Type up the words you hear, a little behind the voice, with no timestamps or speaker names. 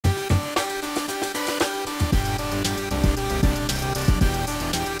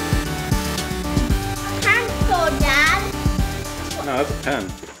that's a pen.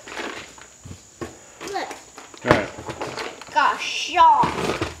 Look. Alright. Got a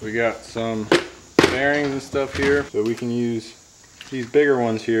shot. We got some bearings and stuff here, so we can use these bigger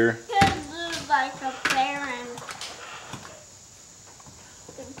ones here. This is like a bearing.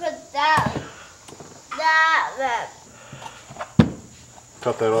 Put that.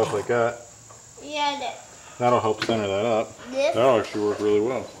 Cut that off like that. Yeah, That'll help center that up. this. That'll actually work really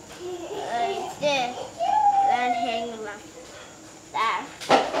well. Like this. Then hang like that.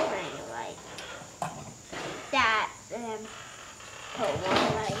 Hang like that. Then put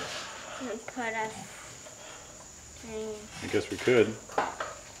one like and put a thing. I guess we could.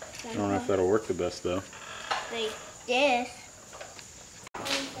 I don't know if that'll work the best though. Like this.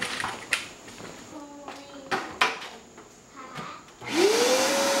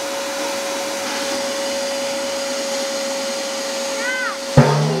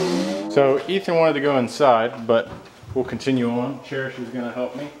 So Ethan wanted to go inside, but we'll continue on. Cherish is going to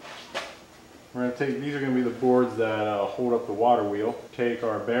help me. We're going to take, these are going to be the boards that hold up the water wheel. Take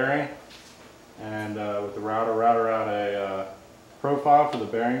our bearing and with the router out a profile for the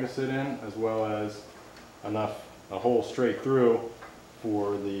bearing to sit in, as well as a hole straight through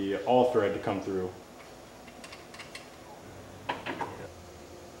for the all thread to come through.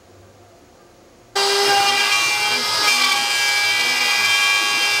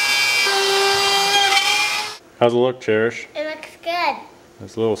 How's it look, Cherish? It looks good.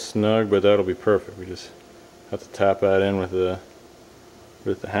 It's a little snug, but that'll be perfect. We just have to tap that in with the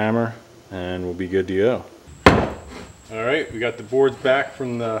hammer, and we'll be good to go. All right, we got the boards back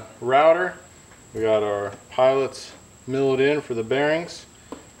from the router. We got our pilots milled in for the bearings.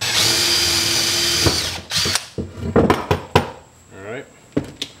 All right.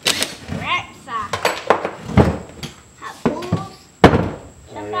 Right side. Have pools.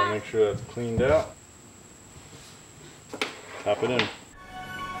 And we gotta make sure that's cleaned out. Tap it in.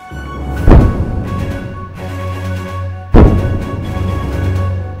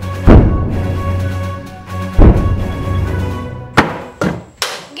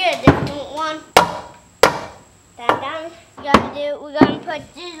 Good, this one. Down. We're gonna put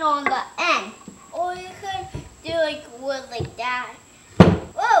this on the end. Or you could do like wood like that.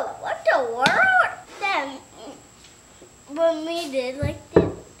 Whoa, what the world? Then when we did like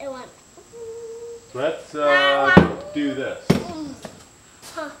this, it went. Let's do this.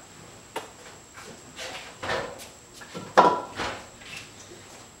 Huh.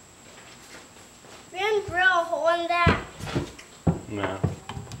 We didn't drill a hole in that. No.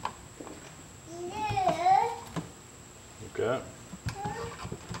 Yeah. Okay.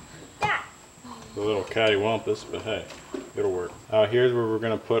 That. A little cattywampus, but hey, it'll work. Here's where we're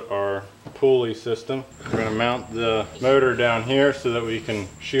going to put our pulley system. We're going to mount the motor down here so that we can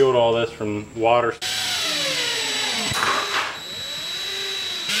shield all this from water.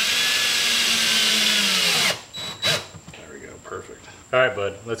 There we go, perfect. All right,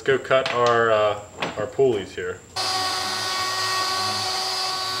 bud, let's go cut our pulleys here.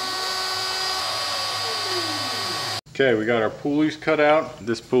 Okay, we got our pulleys cut out.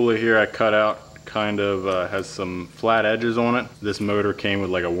 This pulley here I cut out kind of has some flat edges on it. This motor came with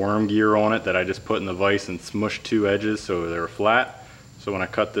like a worm gear on it that I just put in the vise and smushed two edges so they were flat. So when I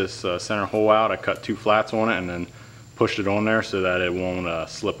cut this center hole out, I cut two flats on it and then pushed it on there so that it won't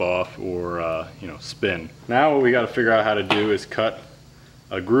slip off or you know, spin. Now what we got to figure out how to do is cut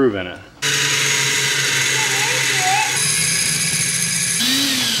a groove in it.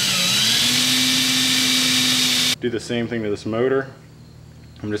 Do the same thing to this motor.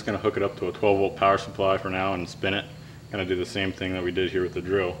 I'm just going to hook it up to a 12-volt power supply for now and spin it. Going to do the same thing that we did here with the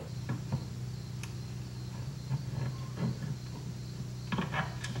drill.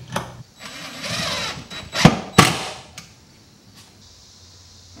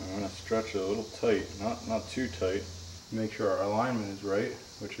 I'm going to stretch it a little tight, not too tight. Make sure our alignment is right,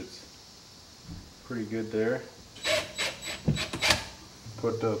 which it's pretty good there.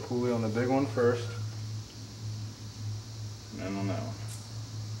 Put the pulley on the big one first. And then on that one.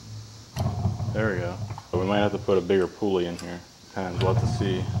 There we go. But we might have to put a bigger pulley in here. Depends, we'll have to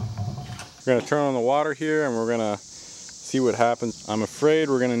see. We're gonna turn on the water here and we're gonna see what happens. I'm afraid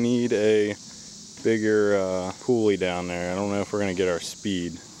we're gonna need a bigger pulley down there. I don't know if we're gonna get our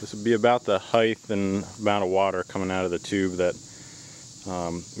speed. This would be about the height and amount of water coming out of the tube that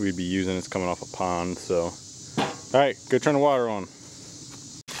we'd be using. It's coming off a pond, so. All right, go turn the water on.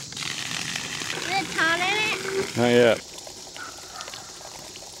 Is it ton in it? Not yet.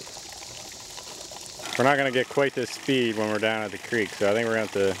 We're not going to get quite this speed when we're down at the creek, so I think we're going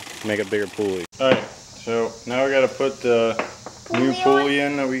to have to make a bigger pulley. Alright, so now we got to put the new pulley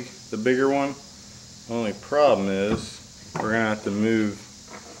in, the bigger one. The only problem is We're gonna have to move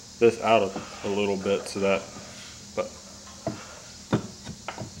this out a little bit so that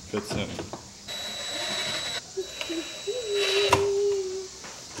fits in.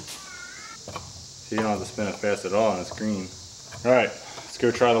 So you don't have to spin it fast at all and it's green. All right, let's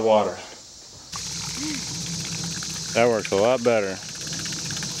go try the water. That works a lot better.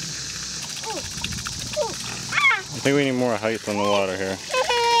 I think we need more height on the water here.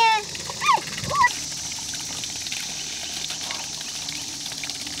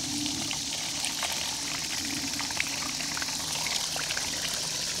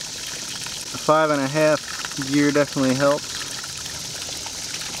 The 5.5 gear definitely helps.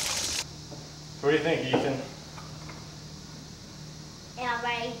 What do you think, Ethan? Yeah,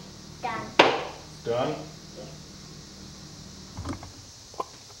 already done. Done?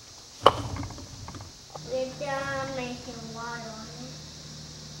 We're done making water on it.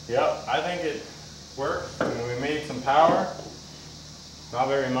 Yep, I think it works. I mean, we made some power. Not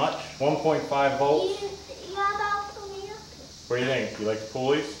very much. 1.5 volts. You about to me up? What do you think? You like the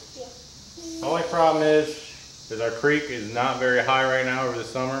pulleys? Yeah. The only problem is our creek is not very high right now over the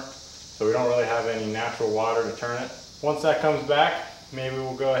summer, so we don't really have any natural water to turn it. Once that comes back, maybe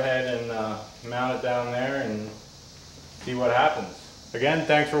we'll go ahead and mount it down there and see what happens. Again,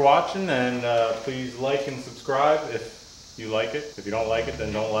 thanks for watching, and please like and subscribe if you like it. If you don't like it,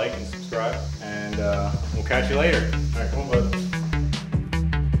 then don't like and subscribe. And we'll catch you later. All right, come on, bud.